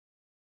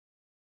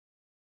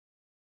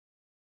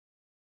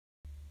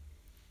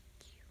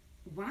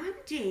One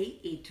day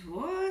it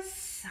was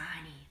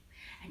sunny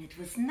and it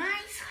was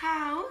nice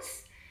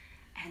house,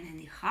 and in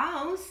the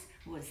house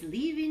was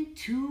living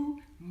two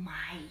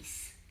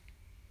mice.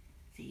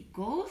 They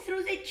go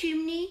through the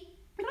chimney.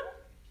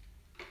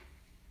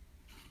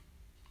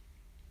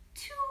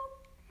 Two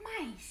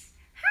mice.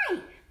 Hi,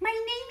 my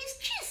name is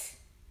Cheese.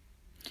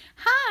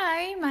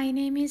 Hi, my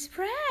name is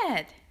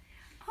Fred.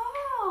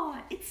 Oh,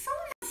 it's so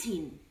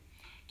amazing.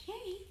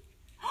 Okay.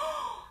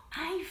 Oh,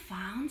 I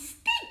found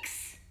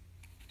sticks.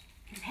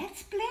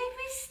 Let's play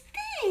with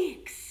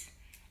sticks.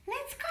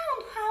 Let's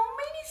count how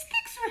many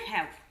sticks we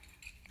have.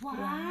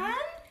 One,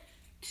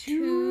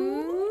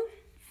 two,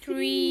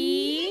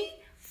 three,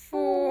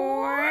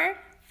 four,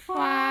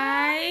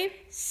 five,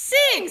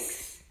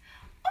 six.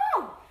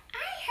 Oh,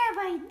 I have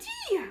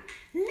idea.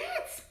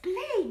 Let's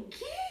play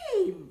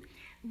game.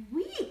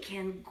 We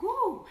can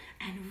go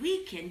and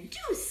we can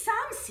do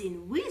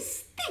something with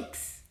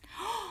sticks.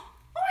 Oh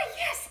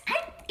yes,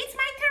 it's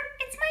my turn.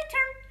 It's my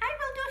turn. I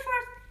will do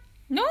first.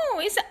 No,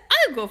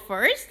 I'll go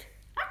first.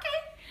 Okay.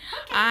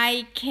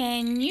 I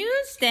can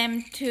use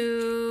them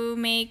to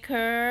make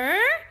her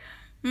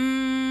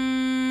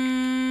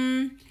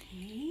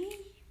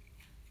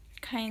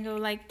kind of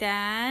like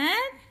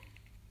that.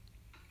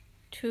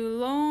 Two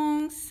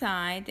long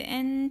side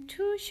and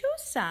two short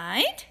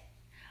side.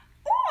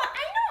 Oh,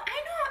 I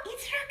know.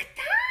 It's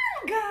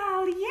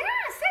rectangle.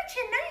 Yeah, such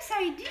a nice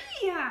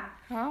idea.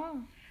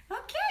 Oh.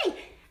 Okay,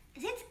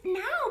 it's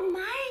now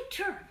my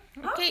turn.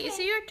 Okay, it's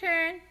your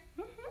turn.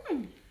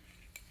 Mm-hmm.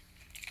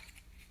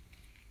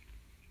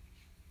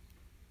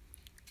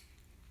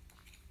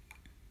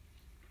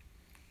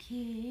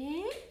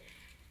 Okay.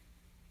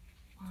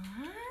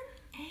 One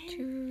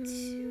and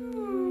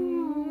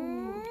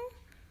two.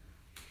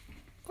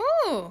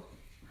 Oh,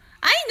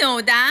 I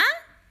know that.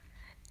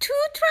 Two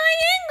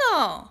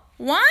triangle.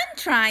 One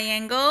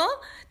triangle,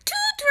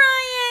 two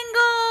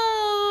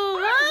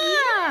triangle.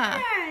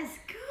 Wow. Yes,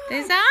 good.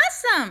 That's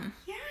awesome.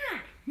 Yeah,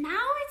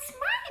 now it's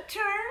my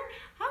turn.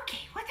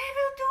 Okay, what I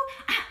will do?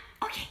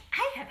 Okay,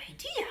 I have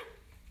idea.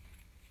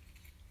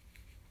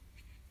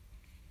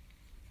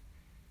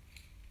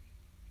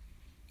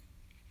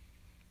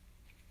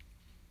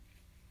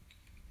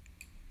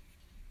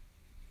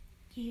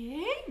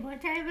 Okay, what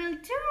I will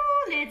do?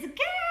 Let's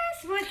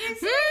guess. What is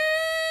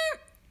it?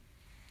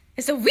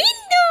 It's a window.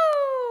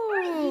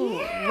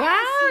 Yes,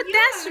 Wow, you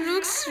that are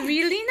looks right.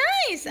 really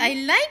nice. I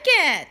like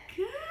it.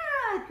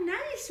 Good,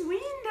 nice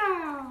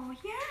window.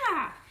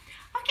 Yeah.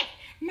 Okay,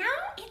 now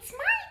it's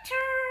my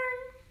turn.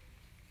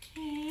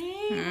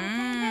 Okay.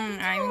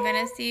 What I will I'm do?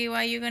 gonna see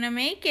why you're gonna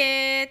make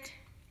it.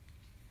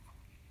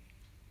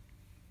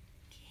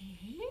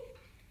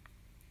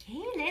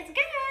 Okay, let's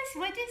guess.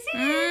 What is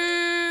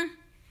it?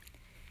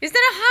 Is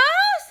that a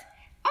house?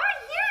 Oh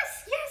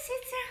yes,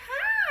 it's a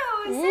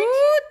house.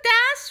 Ooh,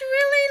 that's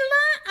really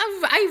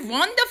a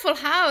wonderful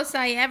house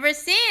I ever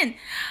seen.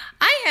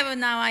 I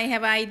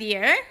have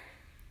idea.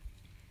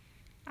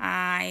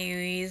 I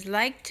always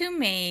like to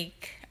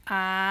make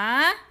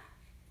a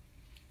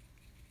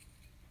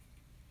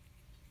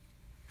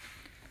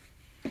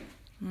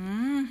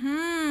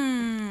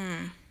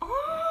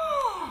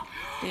Oh.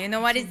 Do you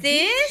know what is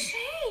this?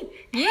 Shape.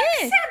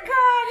 Yes.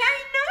 Hexagon. I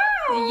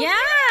know.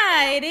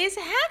 Yeah, it is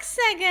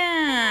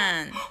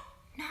hexagon.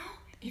 Now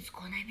it's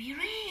gonna be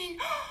rain.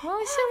 Oh,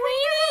 it's What we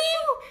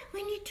raining. do?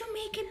 We need to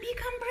make a big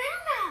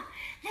umbrella.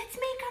 Let's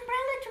make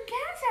umbrella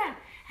together,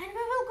 and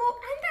we will go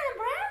under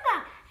umbrella,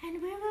 and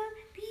we will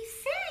be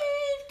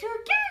safe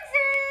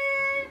together.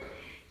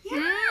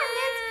 Yeah,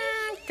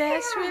 let's be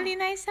That's here. really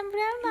nice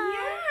umbrella.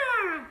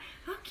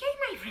 Yeah. Okay,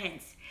 my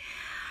friends.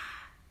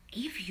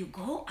 If you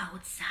go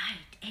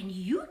outside and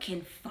you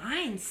can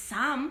find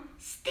some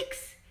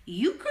sticks,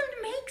 you can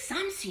make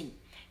something.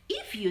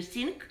 If you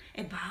think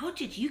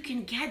about it, you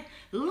can get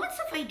lots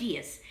of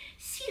ideas.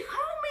 See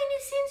how many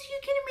things you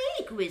can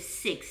make with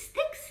 6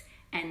 sticks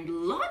and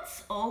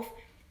lots of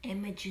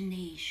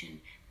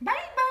imagination.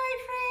 Bye-bye,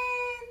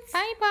 friends.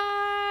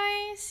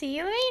 Bye-bye. See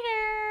you later.